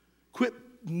 Quit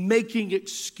making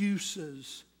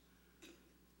excuses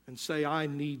and say, I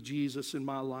need Jesus in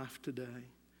my life today.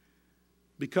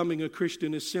 Becoming a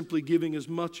Christian is simply giving as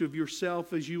much of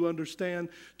yourself as you understand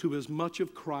to as much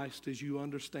of Christ as you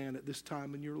understand at this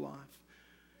time in your life.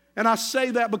 And I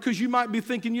say that because you might be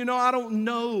thinking, you know, I don't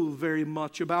know very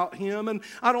much about him, and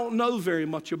I don't know very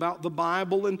much about the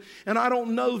Bible, and I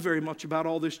don't know very much about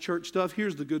all this church stuff.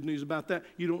 Here's the good news about that.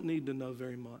 You don't need to know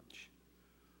very much.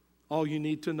 All you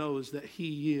need to know is that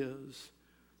he is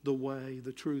the way,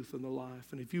 the truth, and the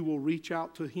life. And if you will reach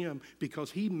out to him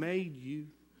because he made you,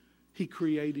 he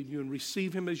created you, and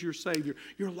receive him as your Savior,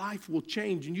 your life will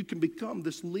change and you can become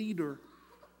this leader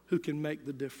who can make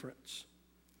the difference.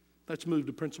 Let's move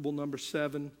to principle number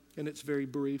 7, and it's very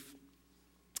brief.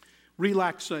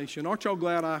 Relaxation. Aren't y'all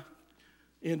glad I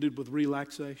ended with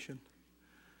relaxation?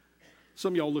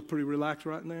 Some of y'all look pretty relaxed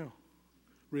right now.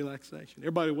 Relaxation.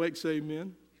 Everybody awake, say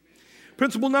amen.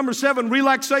 Principle number 7,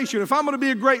 relaxation. If I'm going to be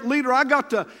a great leader, I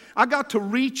got to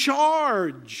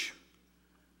recharge.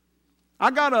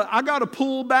 I got to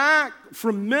pull back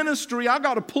from ministry. I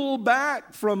got to pull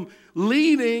back from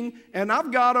leading, and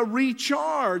I've got to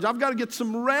recharge. I've got to get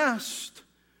some rest.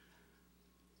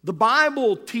 The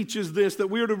Bible teaches this, that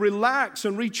we're to relax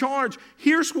and recharge.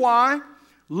 Here's why.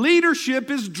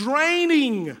 Leadership is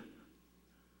draining.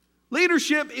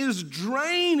 Leadership is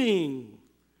draining.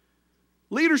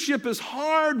 Leadership is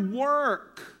hard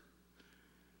work.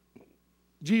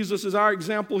 Jesus is our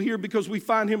example here because we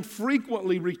find him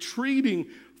frequently retreating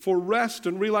for rest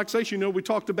and relaxation. You know, we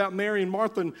talked about Mary and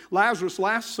Martha and Lazarus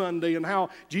last Sunday and how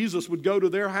Jesus would go to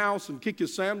their house and kick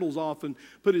his sandals off and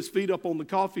put his feet up on the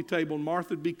coffee table, and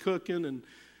Martha'd be cooking. And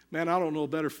man, I don't know a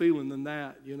better feeling than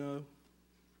that, you know.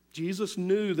 Jesus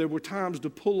knew there were times to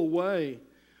pull away.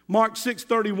 Mark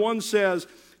 6:31 says,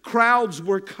 Crowds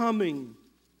were coming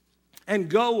and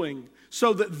going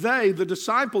so that they, the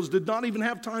disciples, did not even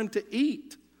have time to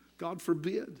eat. God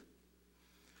forbid.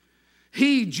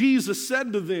 Jesus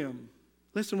said to them,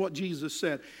 listen what Jesus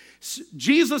said.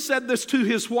 Jesus said this to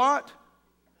his what?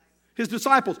 His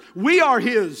disciples. We are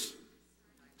his.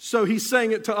 So he's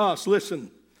saying it to us.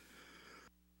 Listen.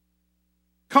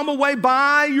 Come away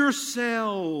by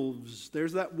yourselves.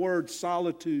 There's that word,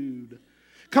 solitude.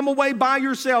 Come away by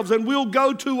yourselves and we'll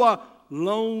go to a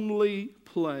lonely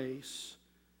place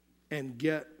and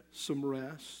get some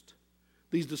rest.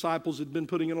 These disciples had been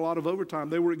putting in a lot of overtime.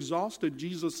 They were exhausted.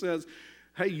 Jesus says,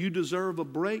 hey, you deserve a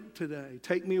break today.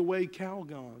 Take me away,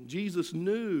 Calgon. Jesus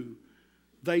knew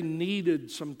they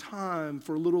needed some time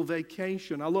for a little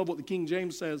vacation. I love what the King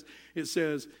James says. It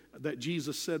says that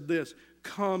Jesus said this,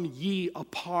 come ye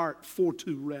apart for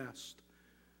to rest.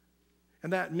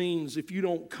 And that means if you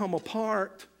don't come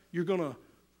apart, you're going to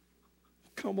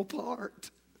come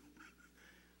apart.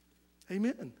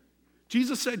 Amen.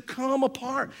 Jesus said, come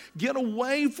apart. Get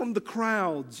away from the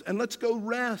crowds and let's go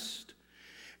rest.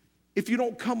 If you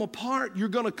don't come apart, you're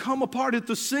going to come apart at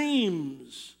the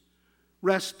seams.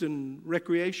 Rest and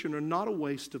recreation are not a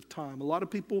waste of time. A lot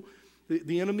of people,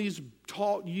 the enemy's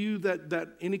taught you that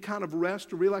any kind of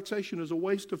rest or relaxation is a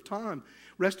waste of time.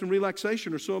 Rest and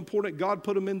relaxation are so important, God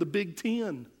put them in the Big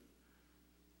Ten,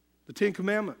 the Ten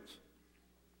Commandments.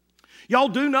 Y'all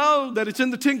do know that it's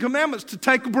in the Ten Commandments to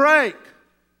take a break.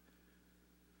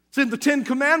 It's in the Ten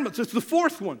Commandments. It's the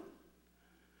fourth one.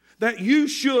 That you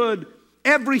should,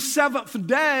 every seventh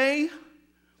day,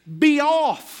 be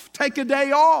off. Take a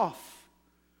day off.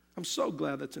 I'm so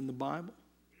glad that's in the Bible.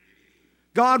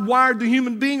 God wired the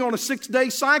human being on a 6-day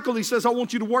cycle. He says, I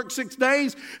want you to work 6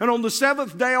 days, and on the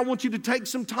 7th day, I want you to take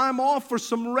some time off for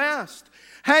some rest.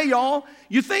 Hey, y'all,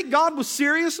 you think God was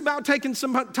serious about taking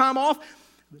some time off?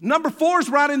 Number 4 is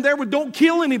right in there with don't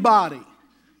kill anybody.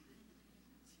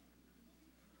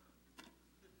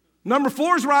 Number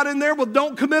 4 is right in there with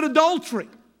don't commit adultery.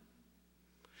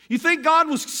 You think God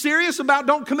was serious about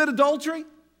don't commit adultery?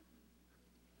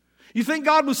 You think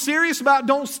God was serious about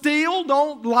don't steal,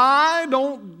 don't lie,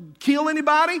 don't kill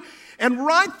anybody? And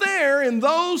right there in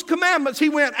those commandments, he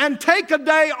went, and take a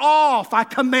day off, I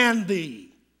command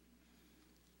thee.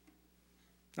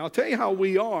 I'll tell you how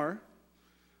we are.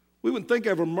 We wouldn't think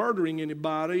ever murdering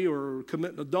anybody or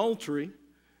committing adultery.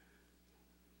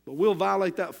 But we'll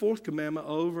violate that 4th commandment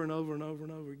over and over and over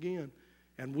and over again.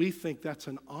 And we think that's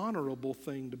an honorable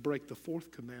thing to break the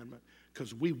 4th commandment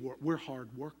because we're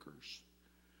hard workers.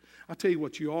 I tell you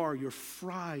what you are. You're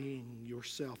frying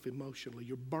yourself emotionally.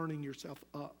 You're burning yourself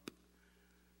up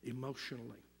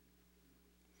emotionally.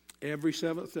 Every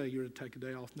 7th day you're to take a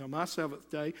day off. Now my 7th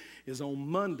day is on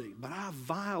Monday, but I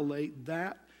violate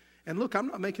that. And look, I'm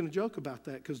not making a joke about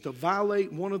that because to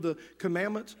violate one of the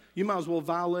commandments, you might as well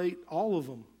violate all of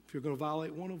them if you're going to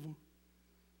violate one of them.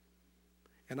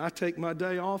 And I take my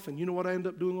day off, and you know what I end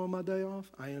up doing on my day off?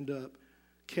 I end up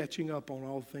catching up on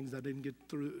all the things I didn't get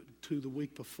through to the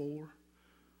week before.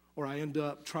 Or I end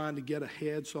up trying to get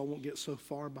ahead so I won't get so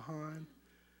far behind.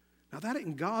 Now that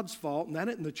isn't God's fault, and that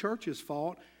isn't the church's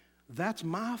fault. That's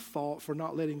my fault for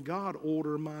not letting God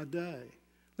order my day.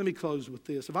 Let me close with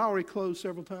this. Have I already closed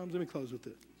several times? Let me close with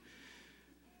this.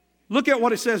 Look at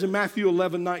what it says in Matthew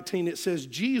 11:19. It says,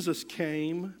 Jesus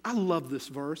came. I love this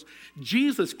verse.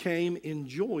 Jesus came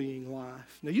enjoying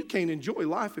life. Now, you can't enjoy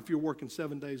life if you're working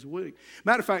 7 days a week.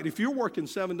 Matter of fact, if you're working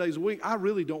 7 days a week, I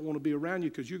really don't want to be around you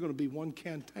because you're going to be one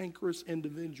cantankerous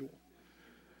individual.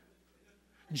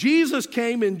 Jesus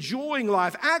came enjoying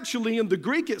life. Actually, in the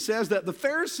Greek, it says that the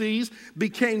Pharisees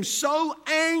became so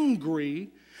angry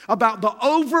about the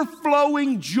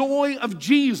overflowing joy of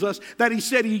Jesus that he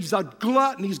said he's a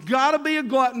glutton. He's got to be a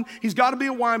glutton. He's got to be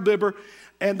a winebibber,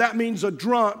 and that means a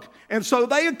drunk. And so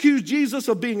they accused Jesus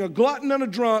of being a glutton and a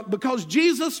drunk because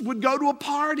Jesus would go to a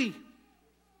party.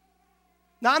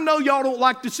 Now, I know y'all don't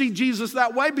like to see Jesus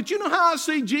that way, but you know how I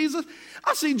see Jesus?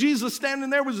 I see Jesus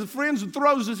standing there with his friends and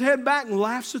throws his head back and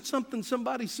laughs at something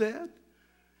somebody said.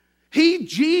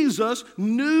 Jesus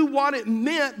knew what it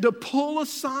meant to pull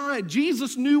aside.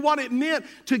 Jesus knew what it meant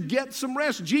to get some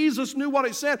rest. Jesus knew what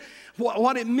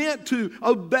it meant to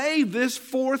obey this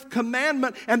 4th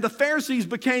commandment. And the Pharisees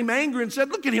became angry and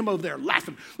said, look at him over there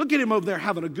laughing. Look at him over there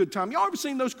having a good time. Y'all ever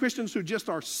seen those Christians who just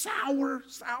are sour?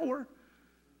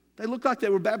 They look like they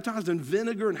were baptized in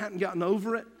vinegar and hadn't gotten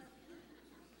over it.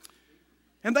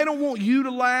 And they don't want you to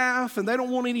laugh, and they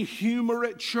don't want any humor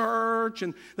at church,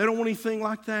 and they don't want anything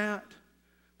like that.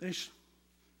 They just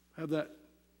have that,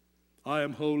 I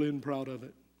am holy and proud of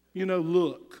it.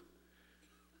 Look.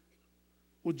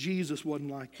 Well, Jesus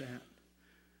wasn't like that.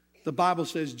 The Bible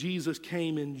says Jesus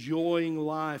came enjoying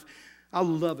life. I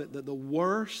love it that the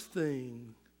worst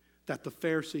thing that the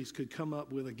Pharisees could come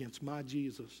up with against my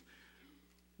Jesus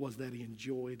was that he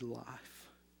enjoyed life.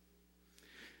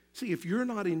 See, if you're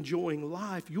not enjoying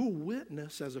life, your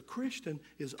witness as a Christian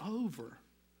is over.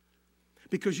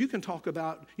 Because you can talk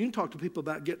to people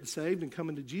about getting saved and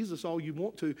coming to Jesus all you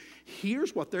want to.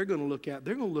 Here's what they're going to look at.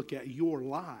 They're going to look at your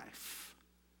life.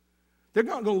 They're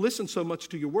not going to listen so much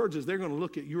to your words as they're going to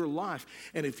look at your life.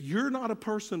 And if you're not a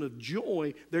person of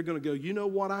joy, they're going to go, you know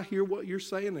what, I hear what you're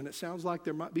saying, and it sounds like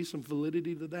there might be some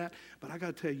validity to that, but I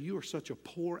got to tell you, you are such a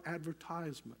poor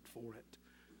advertisement for it.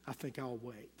 I think I'll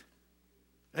wait.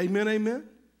 Amen, amen?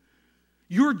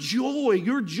 Your joy.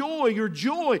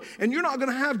 And you're not going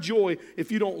to have joy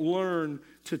if you don't learn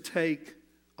to take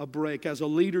a break. As a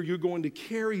leader, you're going to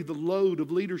carry the load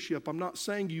of leadership. I'm not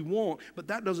saying you won't, but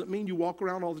that doesn't mean you walk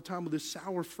around all the time with this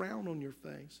sour frown on your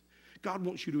face. God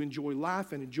wants you to enjoy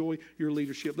life and enjoy your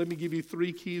leadership. Let me give you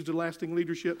 3 keys to lasting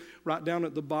leadership right down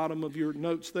at the bottom of your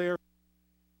notes there.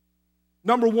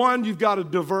 Number 1, you've got to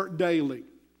divert daily.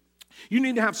 You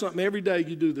need to have something every day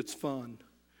you do that's fun.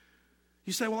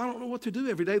 You say, well, I don't know what to do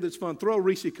every day that's fun. Throw a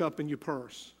Reese cup in your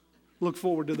purse. Look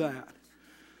forward to that.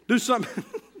 Do something.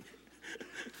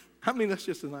 I mean, that's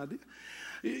just an idea.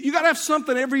 You got to have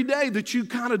something every day that you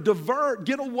kind of divert,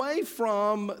 get away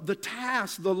from the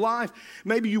task, the life.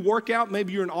 Maybe you work out,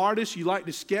 maybe you're an artist, you like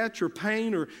to sketch or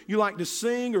paint, or you like to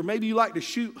sing, or maybe you like to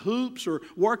shoot hoops or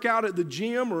work out at the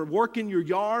gym or work in your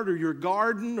yard or your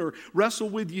garden or wrestle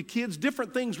with your kids.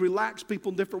 Different things relax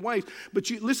people in different ways. But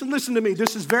you listen to me.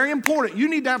 This is very important. You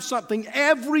need to have something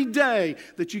every day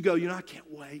that you go, I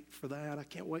can't wait for that. I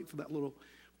can't wait for that little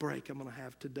break I'm going to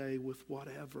have today with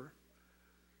whatever.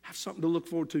 Have something to look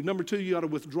forward to. Number 2, you got to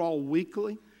withdraw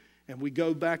weekly. And we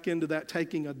go back into that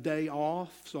taking a day off.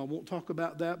 So I won't talk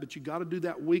about that, but you got to do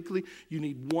that weekly. You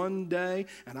need 1 day.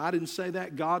 And I didn't say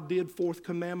that. God did. 4th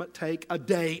commandment, take a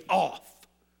day off.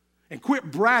 And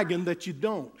quit bragging that you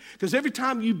don't. Because every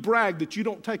time you brag that you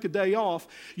don't take a day off,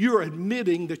 you're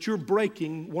admitting that you're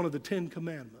breaking one of the 10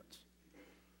 commandments.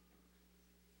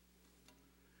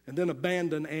 And then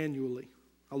abandon annually.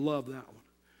 I love that one.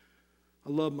 I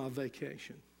love my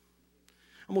vacation.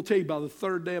 I'm going to tell you, by the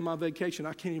 3rd day of my vacation,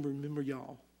 I can't even remember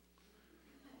y'all.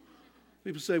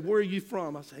 People say, where are you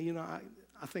from? I say,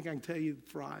 I think I can tell you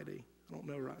Friday. I don't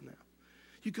know right now.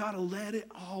 You got to let it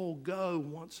all go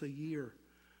once a year.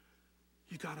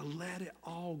 You got to let it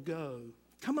all go.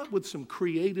 Come up with some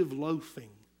creative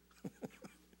loafing.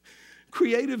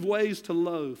 Creative ways to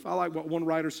loaf. I like what one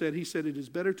writer said. He said, it is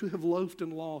better to have loafed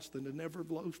and lost than to never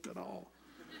have loafed at all.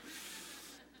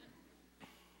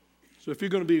 So if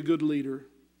you're going to be a good leader,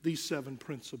 these 7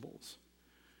 principles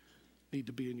need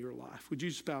to be in your life. Would you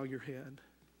just bow your head?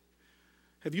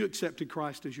 Have you accepted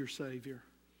Christ as your Savior?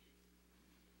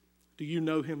 Do you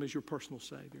know Him as your personal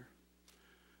Savior?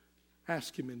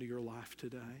 Ask Him into your life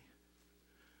today.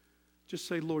 Just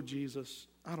say, Lord Jesus,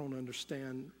 I don't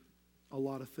understand a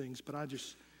lot of things, but I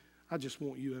just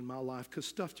want you in my life because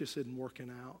stuff just isn't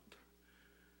working out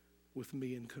with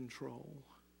me in control.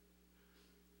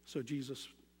 So Jesus,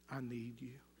 I need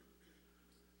you.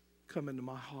 Come into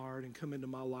my heart and come into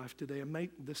my life today and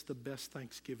make this the best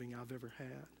Thanksgiving I've ever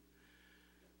had.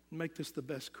 Make this the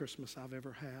best Christmas I've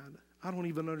ever had. I don't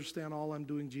even understand all I'm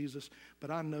doing, Jesus,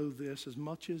 but I know this. As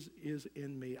much as is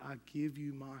in me, I give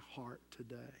you my heart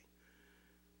today.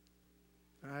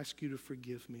 I ask you to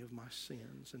forgive me of my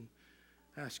sins and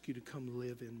ask you to come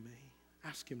live in me.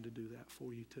 Ask Him to do that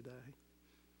for you today.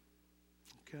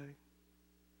 Okay?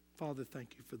 Father,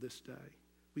 thank you for this day.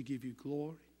 We give you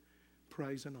glory,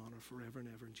 praise, and honor forever and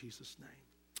ever in Jesus'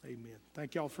 name. Amen.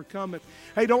 Thank y'all for coming.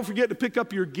 Hey, don't forget to pick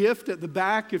up your gift at the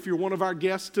back. If you're one of our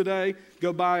guests today,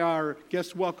 go by our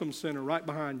guest welcome center right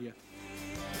behind you.